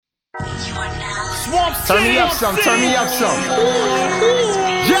Turn me up some, turn me up some.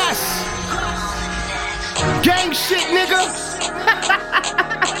 Yes! Gang shit, nigga!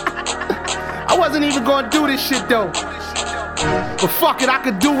 I wasn't even gonna do this shit though. But fuck it, I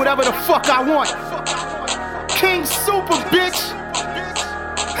could do whatever the fuck I want. King Super, bitch!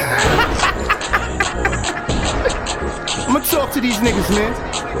 I'ma talk to these niggas, man.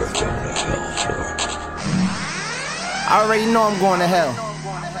 I already know I'm going to hell.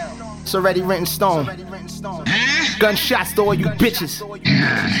 It's already written stone. Gunshots to all you bitches.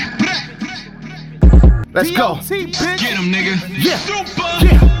 Let's go. Get him, nigga. Yeah.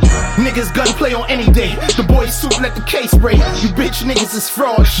 Niggas gunplay on any day. The boys soup let the case break. You bitch niggas is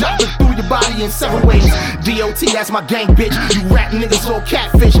fraud. Shot through your body in several ways. D.O.T, that's my gang, bitch. You rap niggas all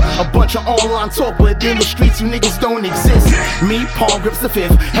catfish. A bunch of online talk, but in the streets you niggas don't exist. Me, palm grips the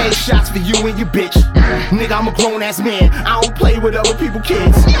fifth. Headshots for you and your bitch. Nigga, I'm a grown ass man. I don't play with other people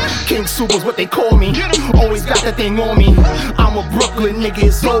kids. King Super's what they call me. Always got that thing on me. I'm a Brooklyn nigga.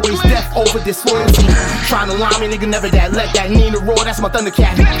 It's always death over disloyalty. Tryna lie me, nigga, never that. Let that Nina roar, that's my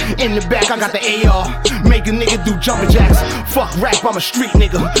Thundercat. In the back, I got the AR. Make a nigga do jumping jacks. Fuck rap, I'm a street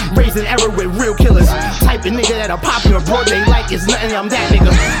nigga. Raising error with real killers. Type of nigga that'll pop in a broad day like it's nothing, I'm that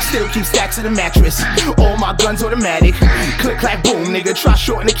nigga. Still keep stacks in the mattress. All my guns automatic. Click, clack, boom, nigga. Try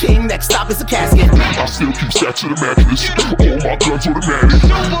shorting the king, next stop is the casket. I still keep stacks in the mattress. All my guns automatic.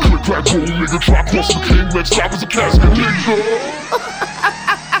 Click, clack, boom, nigga. Try crossing the king, next stop is the casket, nigga.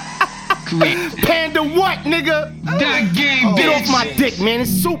 Panda what, nigga? That game, Get off my dick, man.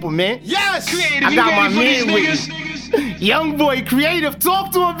 It's Super, man. Yes! Creative, I got my man with me. Young boy, creative.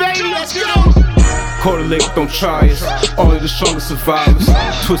 Talk to him, baby. Let's go. Quarter lick, don't try us. Only the strongest survivors.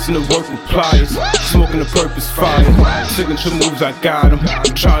 Twisting the work with pliers. Smoking the purpose fire. Signature moves, I got them.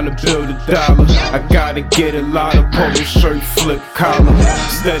 I'm trying to build a dollar. I gotta get a lot of polo shirt, flip collar.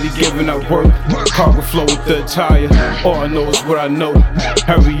 Steady giving out work. Cargo flow with the attire. All I know is what I know.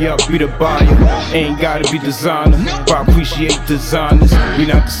 Hurry up, be the buyer. Ain't gotta be designer, but I appreciate designers. We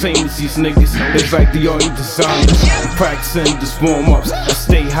not the same as these niggas. It's like the only designers. I'm practicing this warm-ups. I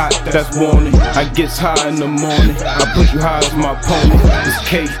stay hot, that's warning. I get high in the morning. I put you high as my opponent. This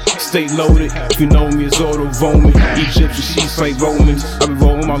cake, stay loaded. If you know me, it's auto vomit. Egyptian sheets like Romans. I be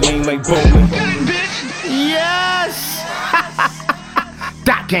rolling my lane like bowling. Yes!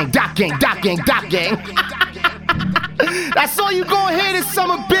 Dot gang, dot gang, dot gang, dot gang. That's all you gonna hear this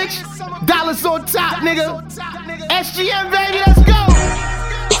summer, bitch. Dollars on top, nigga. SGM, baby, let's go.